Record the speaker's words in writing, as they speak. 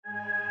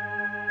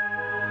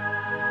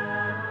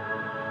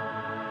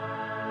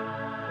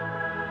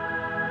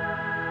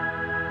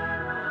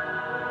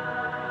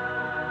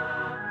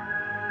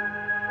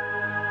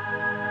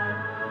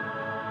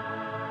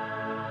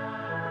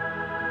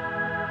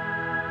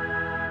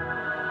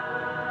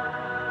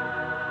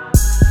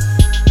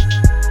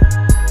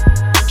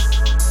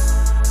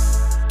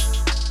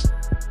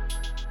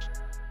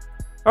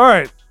All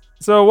right.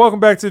 So welcome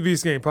back to the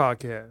Beast Game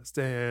Podcast.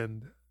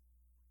 And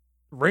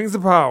Rings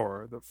of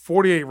Power, the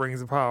 48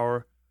 Rings of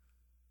Power,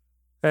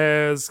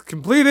 has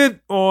completed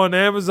on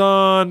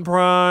Amazon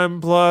Prime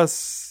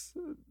Plus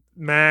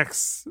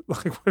Max,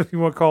 like whatever you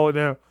want to call it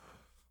now.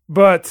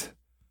 But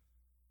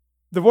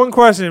the one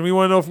question we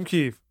want to know from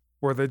Keith,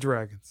 were they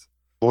dragons?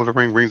 Lord of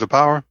the Rings of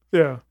Power?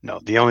 Yeah.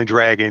 No, the only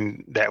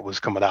dragon that was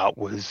coming out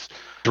was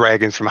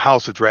dragons from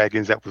House of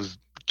Dragons that was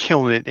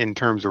killing it in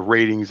terms of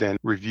ratings and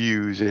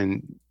reviews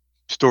and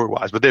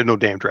story-wise. But there are no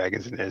damn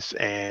dragons in this.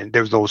 And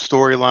there was no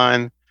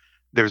storyline.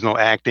 There was no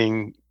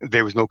acting.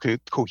 There was no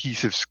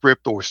cohesive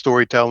script or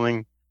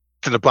storytelling.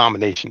 It's an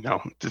abomination,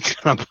 no. It's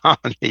an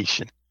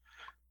abomination.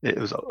 It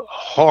was a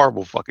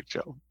horrible fucking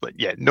show. But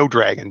yeah, no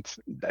dragons.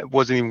 That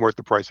wasn't even worth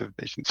the price of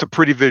admission. Some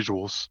pretty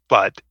visuals,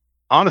 but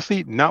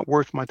honestly, not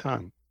worth my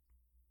time.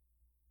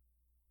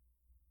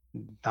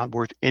 Not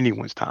worth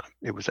anyone's time.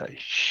 It was a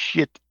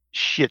shit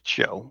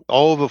show.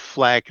 All the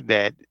flack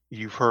that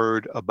you've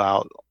heard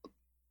about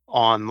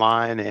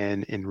online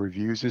and in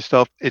reviews and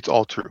stuff, it's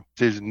all true.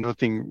 There's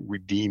nothing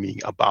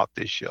redeeming about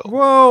this show.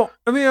 Well,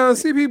 I mean, I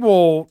see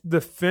people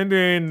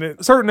defending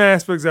certain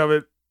aspects of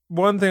it.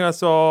 One thing I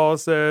saw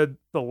said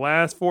the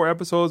last 4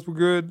 episodes were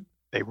good.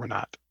 They were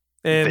not.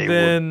 And they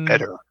then were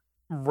better.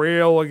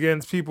 Rail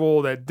against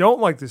people that don't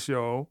like the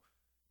show,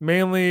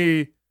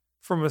 mainly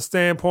from a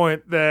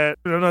standpoint that,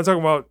 and I'm not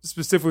talking about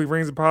specifically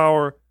Rings of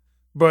Power,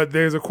 but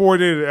there's a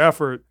coordinated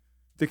effort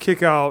to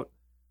kick out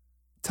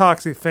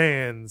toxic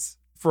fans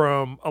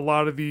from a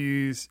lot of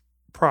these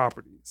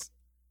properties,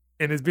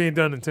 and it's being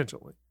done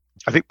intentionally.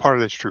 I think part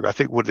of that's true. I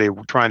think what they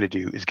were trying to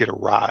do is get a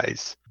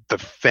rise. The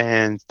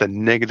fans, the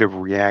negative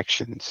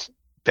reactions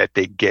that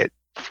they get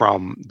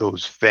from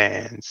those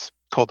fans,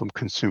 call them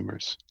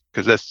consumers,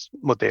 because that's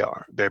what they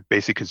are. They're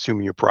basically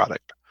consuming your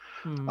product.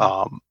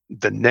 Mm-hmm.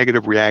 The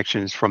negative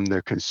reactions from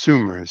their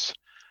consumers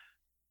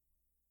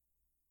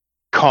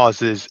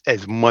causes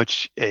as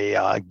much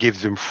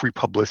gives them free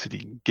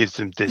publicity, gives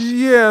them this.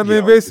 Yeah, I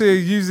mean, basically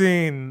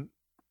using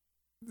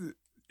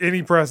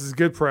any press is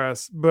good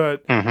press,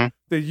 but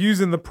they're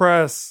using the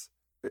press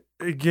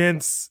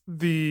against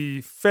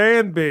the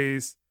fan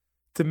base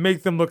to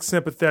make them look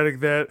sympathetic.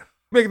 That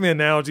making the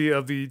analogy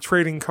of the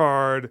trading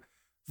card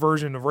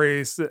version of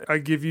race. I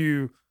give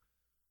you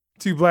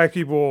 2 black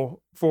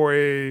people for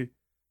a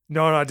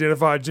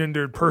non-identified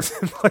gendered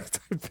person, like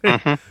type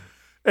thing.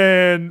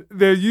 And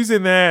they're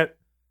using that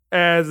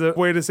as a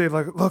way to say,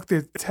 like, look,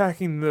 they're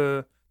attacking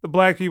the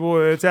black people,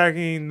 they're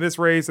attacking this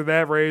race or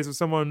that race or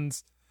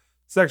someone's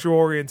sexual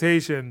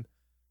orientation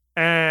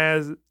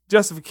as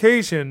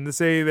justification to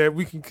say that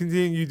we can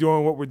continue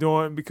doing what we're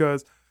doing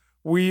because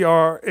we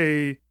are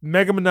a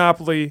mega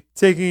monopoly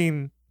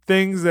taking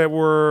things that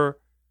were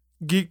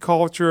geek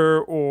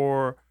culture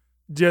or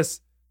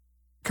just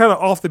kind of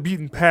off the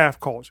beaten path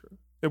culture.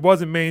 It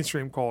wasn't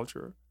mainstream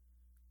culture.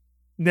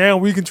 Now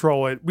we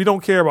control it. We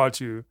don't care about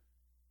you.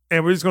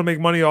 And we're just going to make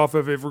money off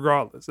of it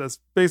regardless. That's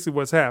basically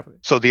what's happening.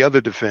 So the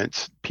other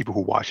defense people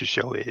who watch the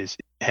show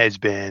has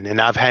been, and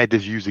I've had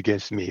this used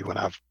against me when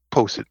I've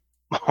posted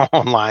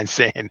online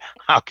saying,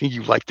 how can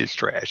you like this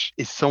trash?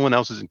 It's someone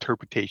else's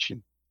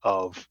interpretation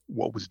of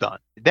what was done.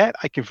 That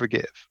I can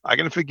forgive. I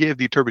can forgive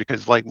the interpretation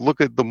because, like, look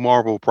at the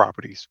Marvel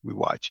properties we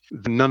watch.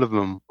 None of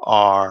them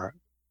are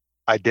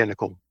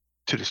identical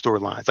to the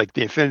storylines. Like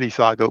the Infinity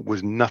Saga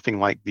was nothing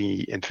like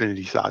the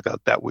Infinity Saga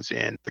that was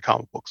in the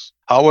comic books.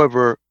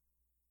 However,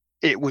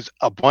 it was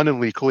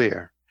abundantly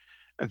clear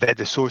that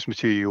the source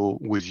material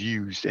was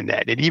used in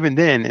that. And even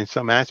then, in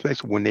some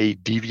aspects, when they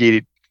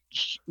deviated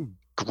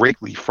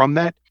greatly from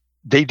that,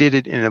 they did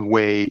it in a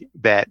way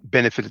that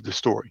benefited the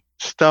story.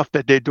 Stuff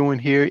that they're doing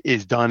here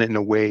is done in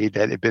a way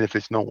that it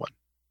benefits no one.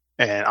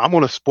 And I'm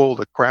going to spoil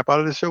the crap out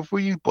of the show for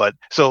you. But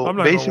so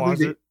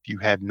basically, if you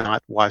have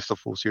not watched the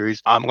full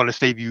series, I'm going to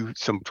save you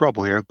some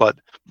trouble here. But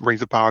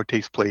Rings of Power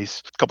takes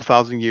place a couple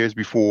thousand years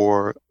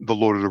before the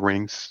Lord of the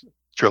Rings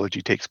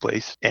trilogy takes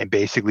place. And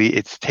basically,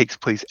 it takes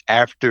place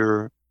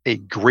after a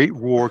great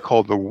war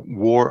called the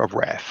War of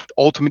Wrath.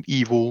 Ultimate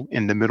evil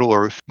in the Middle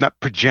Earth, not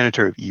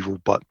progenitor of evil,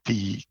 but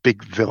the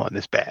big villain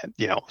is bad.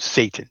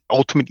 Satan.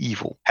 Ultimate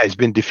evil has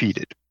been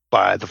defeated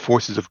by the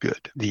forces of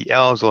good. The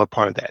elves are a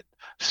part of that.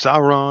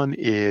 Sauron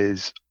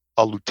is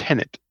a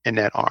lieutenant in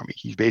that army.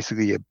 He's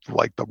basically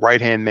like the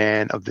right-hand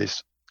man of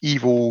this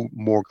evil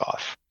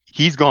Morgoth.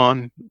 He's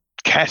gone,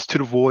 cast to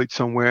the void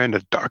somewhere in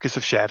the darkest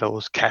of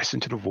shadows, cast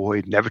into the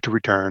void, never to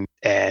return.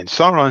 And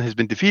Sauron has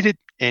been defeated,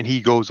 and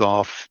he goes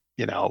off,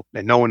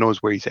 and no one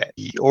knows where he's at.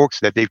 The orcs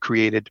that they've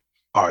created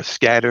are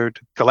scattered.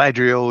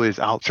 Galadriel is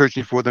out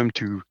searching for them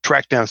to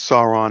track down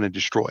Sauron and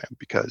destroy him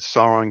because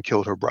Sauron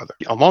killed her brother.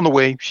 Along the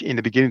way, in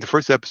the beginning of the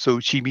first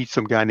episode, she meets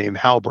some guy named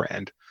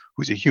Halbrand,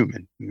 who's a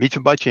human. Meets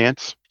him by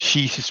chance.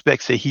 She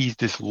suspects that he's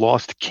this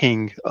lost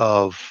king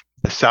of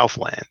the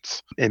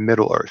Southlands in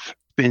Middle-earth.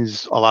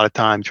 Spends a lot of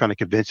time trying to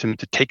convince him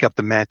to take up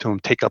the mantle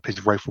and take up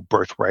his rightful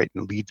birthright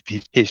and lead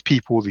his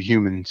people, the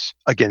humans,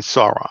 against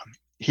Sauron.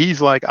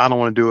 He's like, I don't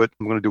want to do it.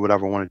 I'm going to do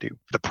whatever I want to do.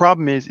 The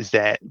problem is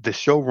that the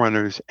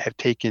showrunners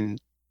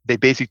they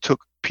basically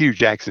took Peter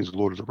Jackson's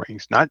Lord of the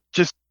Rings, not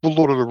just the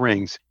Lord of the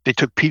Rings. They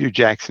took Peter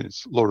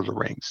Jackson's Lord of the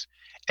Rings,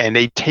 and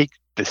they take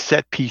the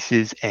set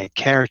pieces and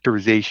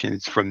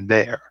characterizations from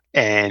there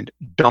and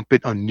dump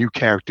it on new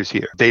characters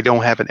here. They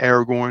don't have an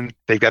Aragorn.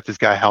 They've got this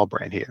guy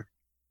Halbrand here.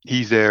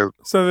 He's there.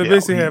 So they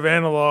basically have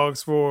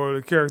analogs for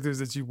the characters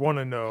that you want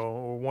to know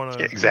or want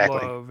to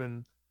love,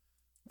 and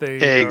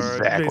they are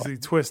basically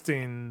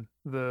twisting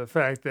the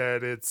fact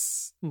that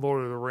it's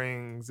Lord of the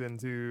Rings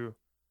into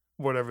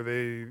whatever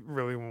they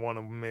really want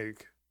to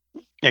make.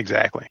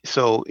 Exactly.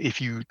 So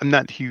I'm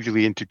not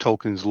hugely into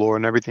Tolkien's lore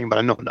and everything, but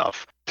I know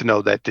enough to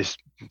know that this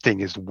thing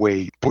is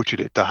way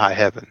butchered it to high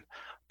heaven.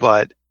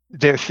 But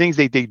there are things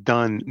they've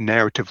done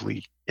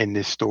narratively in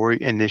this story,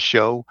 in this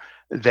show,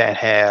 that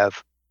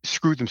have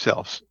screwed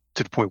themselves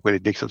to the point where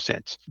it makes no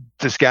sense.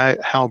 This guy,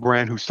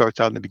 Halbrand, who starts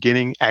out in the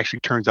beginning, actually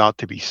turns out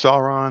to be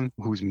Sauron,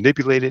 who's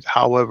manipulated.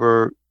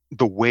 However,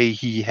 the way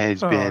he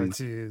has been,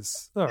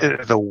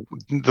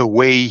 the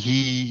way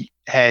he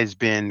has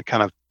been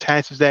kind of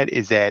tasked with that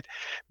is that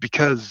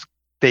because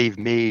they've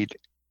made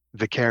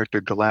the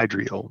character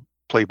Galadriel,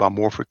 played by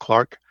Morfydd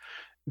Clark,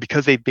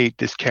 because they've made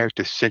this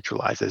character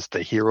centralized as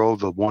the hero,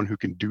 the one who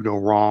can do no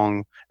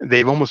wrong,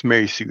 they've almost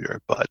Mary Sued her,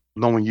 but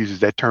no one uses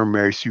that term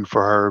Mary Sue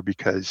for her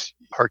because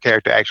her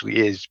character actually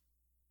is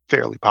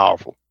fairly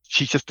powerful.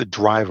 She's just the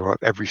driver of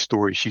every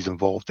story she's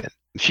involved in.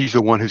 She's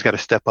the one who's got to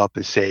step up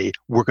and say,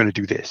 we're going to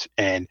do this.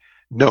 And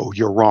no,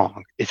 you're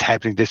wrong. It's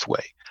happening this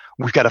way.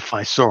 We've got to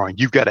find Sauron.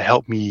 You've got to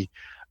help me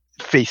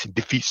face and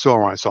defeat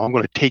Sauron. So I'm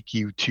going to take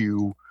you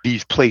to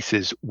these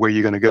places where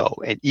you're going to go.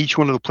 And each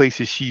one of the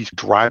places she's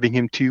driving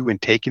him to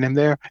and taking him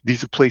there,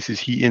 these are places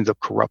he ends up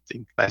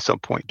corrupting at some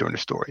point during the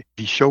story.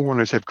 The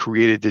showrunners have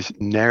created this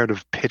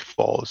narrative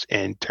pitfalls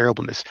and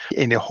terribleness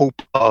in the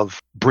hope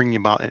of bringing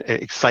about an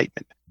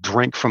excitement.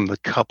 Drink from the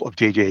cup of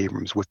J.J.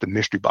 Abrams with the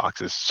mystery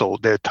boxes. So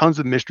there are tons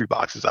of mystery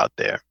boxes out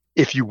there.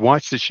 If you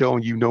watch the show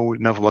and you know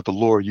enough about the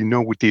lore, you know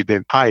what they've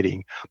been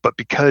hiding. But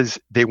because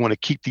they want to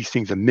keep these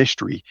things a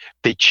mystery,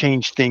 they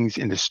change things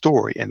in the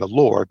story and the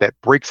lore that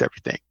breaks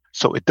everything.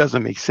 So it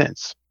doesn't make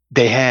sense.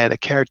 They had a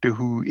character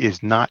who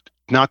is not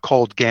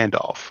called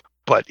Gandalf,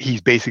 but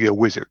he's basically a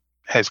wizard,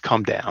 has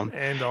come down.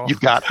 Gandalf. You've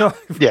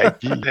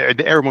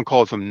got, everyone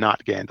calls him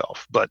not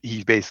Gandalf, but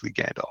he's basically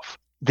Gandalf.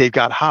 They've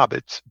got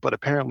hobbits, but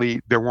apparently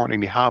there weren't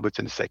any hobbits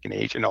in the Second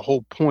Age. And the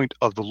whole point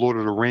of the Lord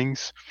of the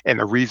Rings and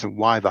the reason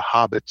why the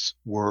hobbits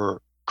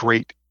were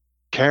great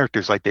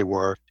characters like they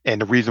were,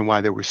 and the reason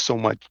why there was so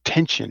much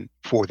tension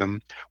for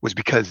them was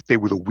because they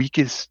were the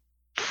weakest,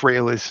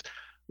 frailest,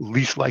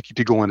 least likely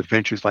to go on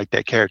adventures like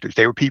that characters.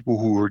 They were people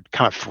who were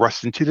kind of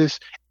thrust into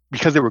this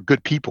because they were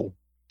good people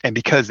and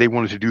because they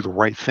wanted to do the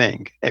right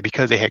thing. And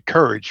because they had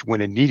courage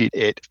when it needed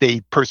it,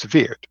 they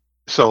persevered.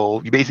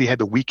 So you basically had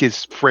the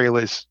weakest,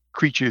 frailest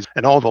creatures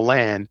in all the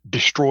land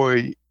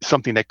destroy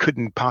something that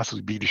couldn't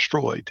possibly be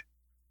destroyed.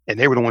 And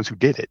they were the ones who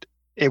did it.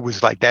 It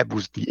was like that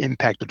was the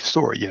impact of the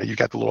story. You know, you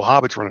got the little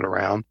hobbits running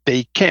around.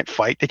 They can't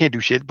fight. They can't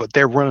do shit, but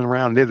they're running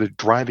around. They're the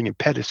driving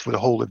impetus for the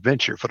whole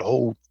adventure, for the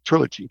whole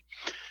trilogy.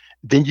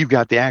 Then you've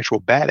got the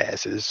actual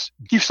badasses.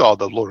 You saw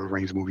the Lord of the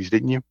Rings movies,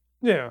 didn't you?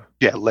 Yeah.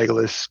 Yeah,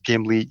 Legolas,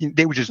 Gimli.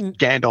 They were just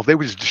Gandalf. They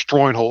were just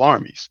destroying whole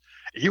armies.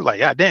 You're like,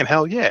 God damn,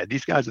 hell yeah,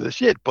 these guys are the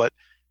shit. But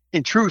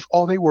in truth,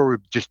 all they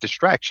were just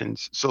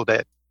distractions so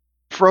that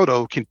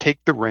Frodo can take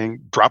the ring,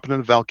 drop it in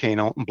the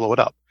volcano, and blow it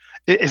up.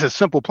 It's a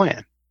simple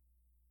plan.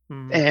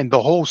 And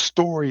the whole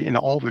story and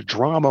all the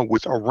drama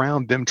was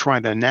around them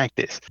trying to enact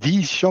this.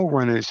 These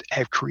showrunners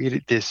have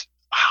created this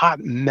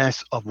hot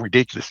mess of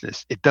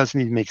ridiculousness. It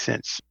doesn't even make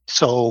sense.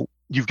 So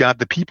you've got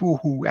the people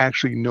who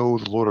actually know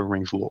the Lord of the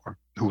Rings lore,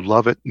 who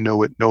love it,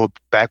 know it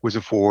backwards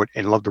and forward,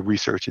 and love to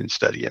research and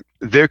study it.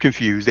 They're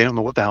confused. They don't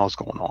know what the hell's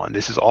going on.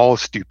 This is all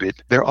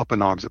stupid. They're up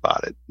in arms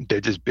about it. They're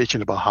just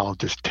bitching about how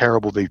just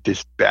terrible they've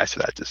just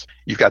bastardized this.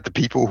 You've got the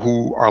people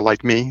who are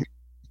like me,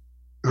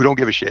 who don't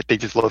give a shit. They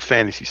just love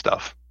fantasy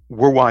stuff.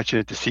 We're watching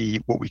it to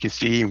see what we can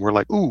see, and we're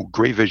like, ooh,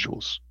 great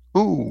visuals.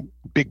 Ooh,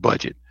 big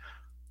budget.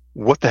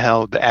 What the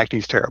hell? The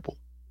acting's terrible.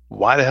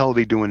 Why the hell are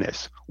they doing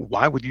this?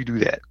 Why would you do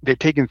that? They're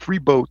taking 3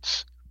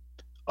 boats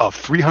of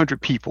 300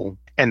 people,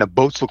 and the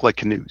boats look like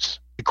canoes.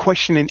 You're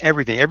questioning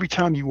everything. Every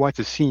time you watch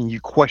a scene,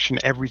 you question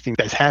everything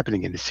that's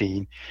happening in the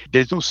scene.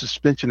 There's no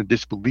suspension of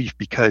disbelief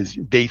because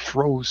they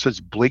throw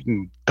such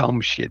blatant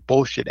dumb shit,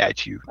 bullshit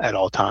at you at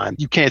all times.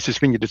 You can't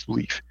suspend your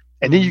disbelief.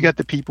 And then you got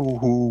the people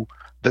who,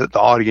 the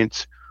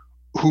audience,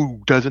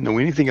 who doesn't know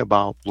anything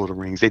about Lord of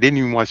the Rings. They didn't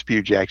even watch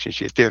Peter Jackson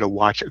shit. They're to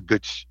watch a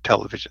good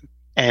television.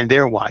 And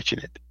they're watching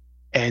it.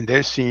 And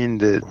they're seeing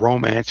the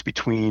romance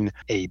between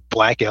a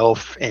black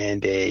elf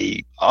and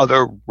a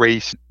other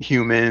race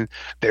human.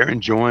 They're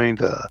enjoying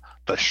the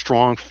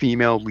strong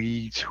female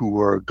leads who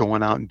are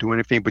going out and doing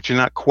everything, but you're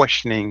not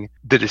questioning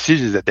the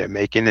decisions that they're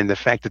making and the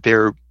fact that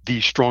they're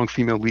these strong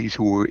female leads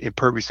who are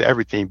impervious to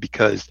everything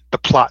because the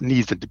plot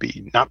needs them to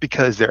be, not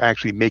because they're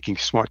actually making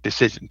smart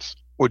decisions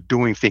or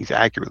doing things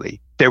accurately.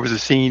 There was a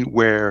scene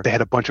where they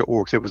had a bunch of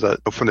orcs. It was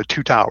from the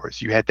Two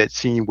Towers. You had that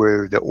scene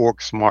where the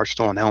orcs marched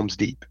on Helm's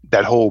Deep,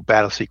 that whole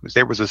battle sequence.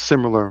 There was a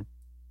similar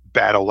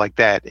battle like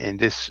that in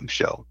this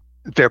show.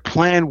 Their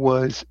plan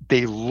was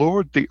they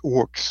lured the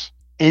orcs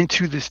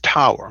into this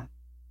tower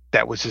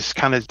that was this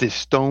kind of this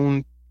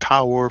stone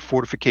tower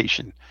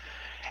fortification,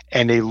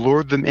 and they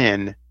lured them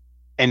in,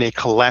 and they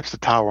collapsed the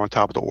tower on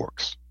top of the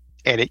orcs,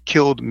 and it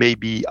killed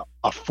maybe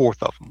a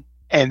fourth of them.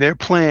 And their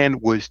plan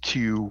was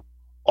to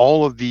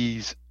all of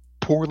these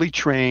poorly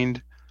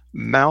trained,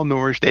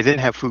 malnourished, they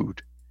didn't have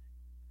food,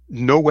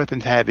 no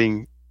weapons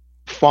having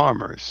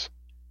farmers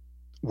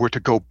were to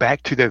go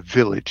back to their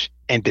village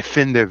and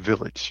defend their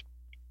village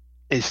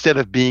instead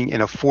of being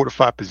in a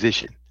fortified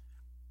position,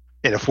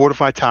 in a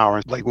fortified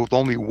tower, like with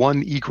only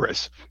one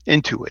egress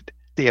into it.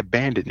 They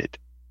abandoned it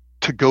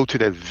to go to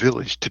their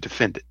village to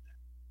defend it.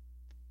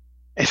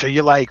 And so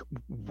you're like,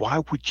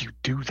 why would you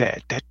do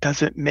that? That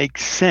doesn't make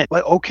sense.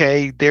 Like,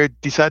 okay, they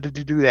decided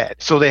to do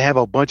that. So they have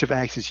a bunch of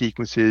action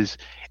sequences,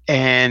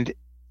 and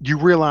you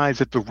realize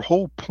that the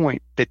whole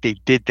point that they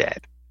did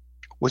that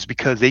was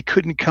because they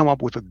couldn't come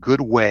up with a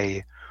good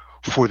way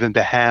for them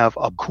to have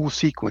a cool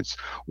sequence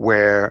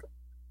where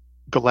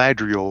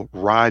Galadriel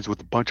rides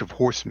with a bunch of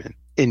horsemen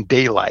in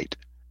daylight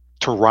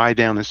to ride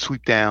down and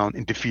sweep down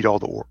and defeat all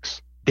the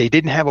orcs. They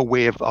didn't have a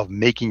way of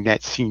making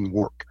that scene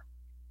work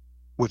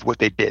with what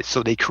they did.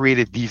 So they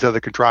created these other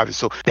contrivances.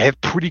 So they have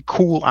pretty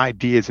cool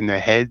ideas in their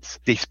heads.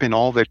 They spend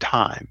all their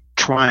time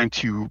trying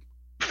to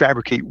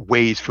fabricate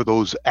ways for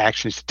those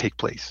actions to take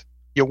place.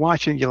 You're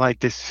watching, you're like,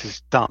 this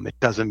is dumb. It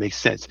doesn't make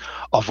sense.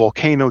 A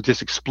volcano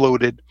just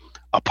exploded.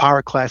 A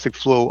pyroclastic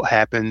flow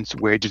happens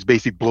where it just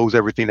basically blows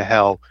everything to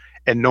hell,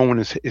 and no one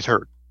is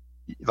hurt.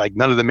 Like,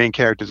 none of the main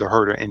characters are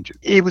hurt or injured.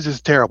 It was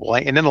just terrible.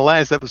 Like, and then the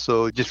last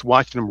episode, just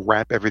watching them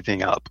wrap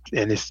everything up,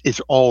 and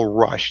it's all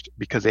rushed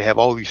because they have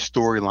all these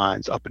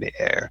storylines up in the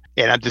air.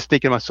 And I'm just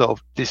thinking to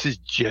myself, this is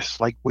just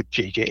like what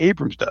J.J.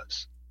 Abrams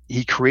does.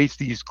 He creates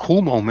these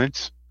cool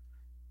moments,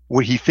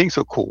 what he thinks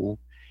are cool.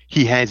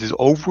 He has his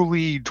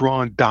overly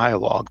drawn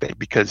dialogue that,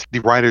 because the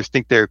writers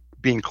think they're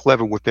being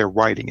clever with their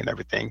writing and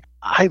everything.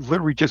 I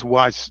literally just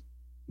watched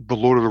the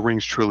Lord of the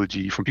Rings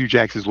trilogy from Peter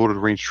Jackson's Lord of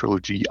the Rings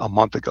trilogy a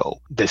month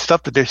ago. The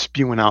stuff that they're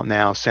spewing out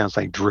now sounds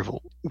like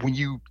drivel. When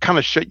you kind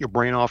of shut your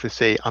brain off and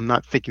say, I'm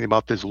not thinking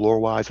about this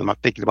lore-wise, I'm not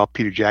thinking about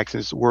Peter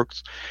Jackson's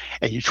works,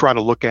 and you try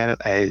to look at it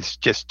as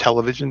just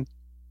television,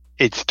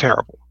 it's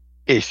terrible.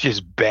 It's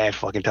just bad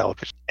fucking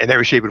television in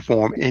every shape and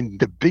form. And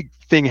the big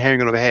thing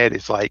hanging over head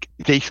is like,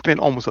 they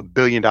spent almost $1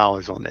 billion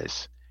on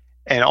this.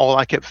 And all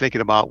I kept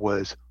thinking about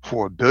was,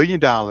 for $1 billion,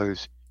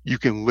 you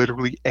can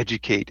literally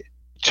educate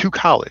to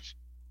college.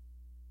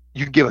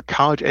 You can give a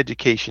college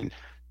education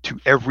to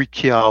every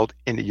child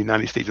in the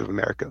United States of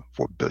America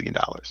for $1 billion.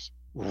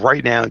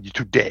 Right now,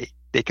 today,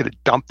 they could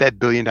have dumped that $1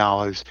 billion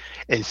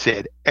and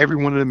said,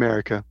 everyone in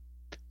America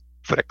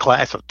for the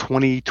class of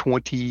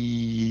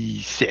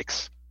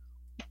 2026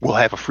 will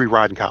have a free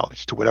ride in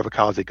college to whatever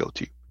college they go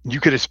to. You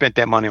could have spent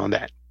that money on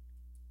that,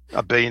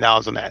 $1 billion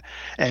on that.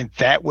 And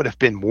that would have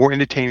been more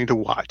entertaining to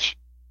watch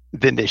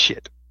than this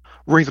shit.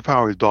 Rings of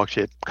Power is dog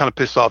shit. I'm kind of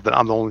pissed off that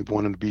I'm the only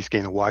one in the Beast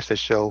game to watch that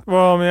show.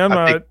 Well, I mean, I'm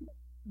not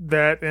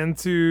that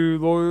into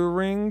Lord of the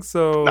Rings,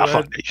 so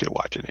fuck, you should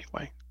watch it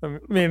anyway. I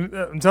mean,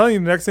 I'm telling you,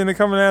 the next thing they're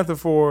coming after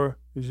for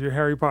is your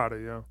Harry Potter,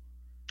 yo.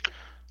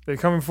 They're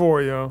coming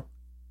for, yo.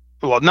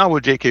 Well, not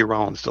with J.K.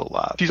 Rowling still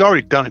alive. She's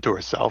already done it to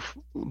herself,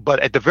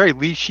 but at the very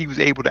least, she was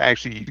able to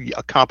actually be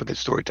a competent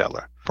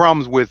storyteller.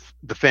 Problems with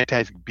the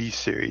Fantastic Beasts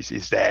series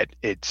is that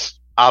it's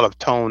out of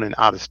tone and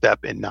out of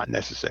step and not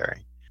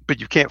necessary. But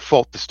you can't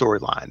fault the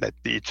storyline. That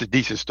it's a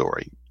decent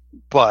story.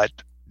 But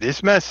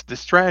this mess,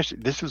 this trash,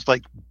 this was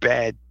like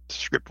bad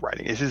script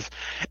writing. This is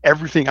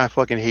everything I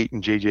fucking hate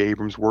in J.J.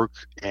 Abrams' work,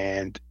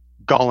 and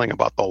galling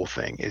about the whole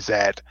thing is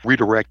that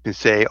redirect and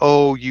say,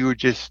 oh, you're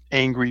just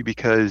angry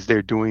because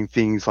they're doing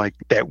things like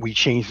that, we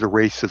change the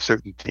race of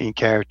certain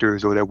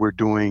characters, or that we're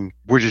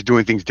just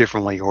doing things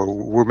differently, or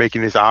we're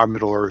making this our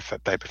Middle Earth,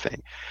 that type of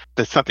thing.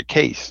 That's not the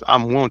case.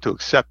 I'm willing to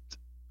accept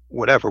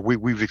whatever.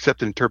 We've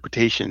accepted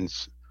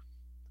interpretations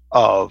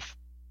of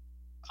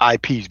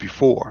IPs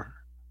before.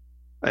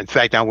 In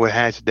fact, I would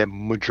hazard that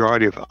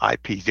majority of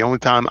IPs. The only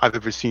time I've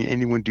ever seen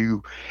anyone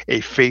do a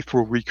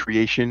faithful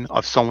recreation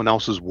of someone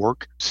else's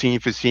work,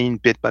 scene for scene,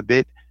 bit by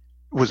bit,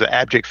 was an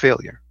abject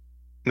failure.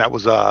 And that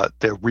was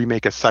the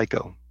remake of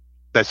Psycho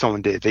that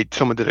someone did.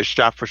 Someone did a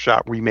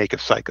shot-for-shot remake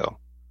of Psycho.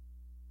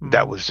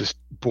 That was just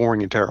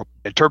boring and terrible.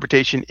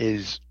 Interpretation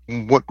is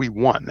what we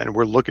want, and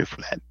we're looking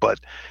for that. But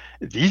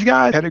these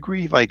guys had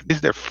agreed, like, this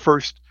is their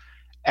first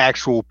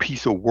actual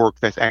piece of work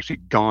that's actually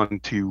gone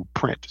to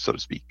print, so to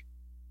speak,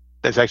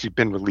 that's actually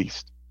been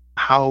released.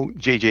 How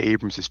J.J.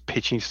 Abrams is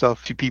pitching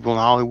stuff to people in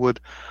Hollywood,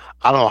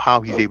 I don't know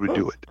how he's able to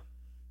do it.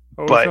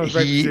 But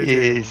he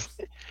is,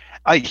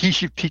 he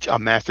should teach a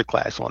master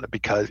class on it,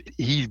 because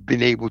he's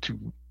been able to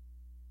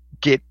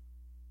get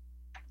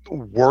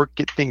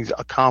things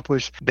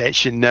accomplished that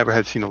should never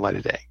have seen the light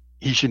of day.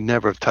 He should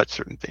never have touched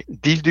certain things.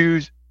 These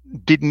dudes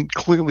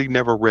clearly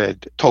never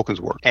read Tolkien's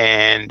work.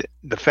 And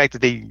the fact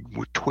that they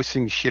were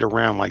twisting shit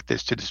around like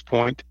this to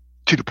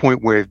the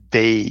point where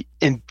they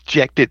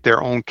injected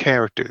their own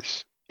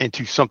characters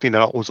into something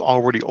that was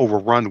already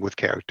overrun with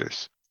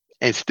characters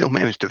and still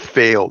managed to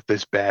fail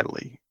this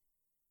badly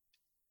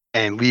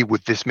and leave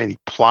with this many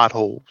plot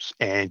holes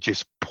and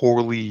just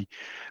poorly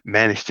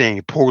managed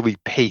thing, poorly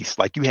paced.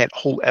 Like you had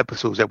whole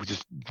episodes that were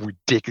just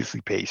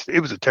ridiculously paced.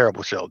 It was a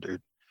terrible show,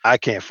 dude. I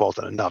can't fault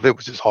it enough. It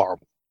was just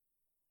horrible.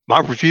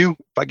 My review,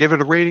 if I give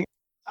it a rating,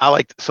 I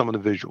liked some of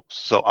the visuals,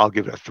 so I'll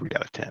give it a 3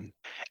 out of 10.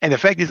 And the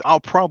fact is, I'll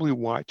probably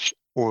watch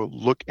or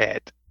look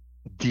at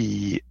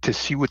to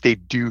see what they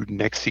do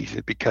next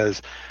season,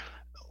 because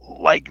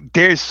like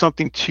there's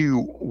something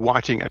to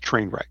watching a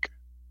train wreck.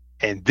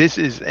 And this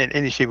is, in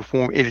any shape or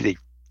form, it is a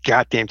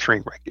goddamn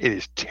train wreck. It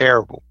is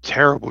terrible,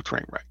 terrible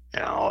train wreck.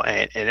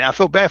 And I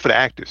feel bad for the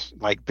actors.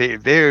 Like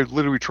they're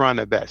literally trying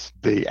their best.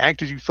 The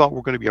actors you thought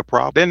were going to be a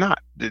problem, they're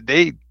not.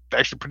 They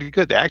actually pretty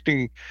good. The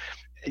acting,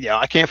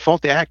 I can't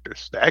fault the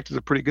actors. The actors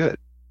are pretty good.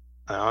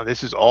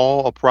 This is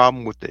all a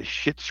problem with the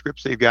shit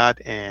scripts they've got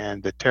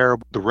and the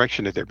terrible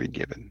direction that they're being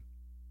given.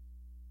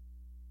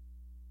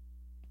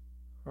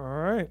 All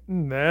right,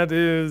 and that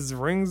is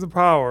Rings of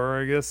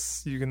Power. I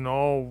guess you can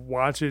all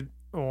watch it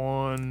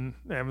on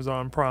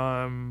Amazon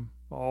Prime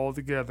all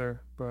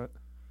together, but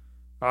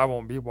I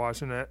won't be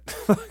watching that.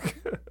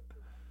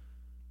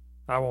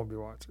 I won't be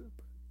watching it.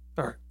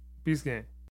 All right, peace game.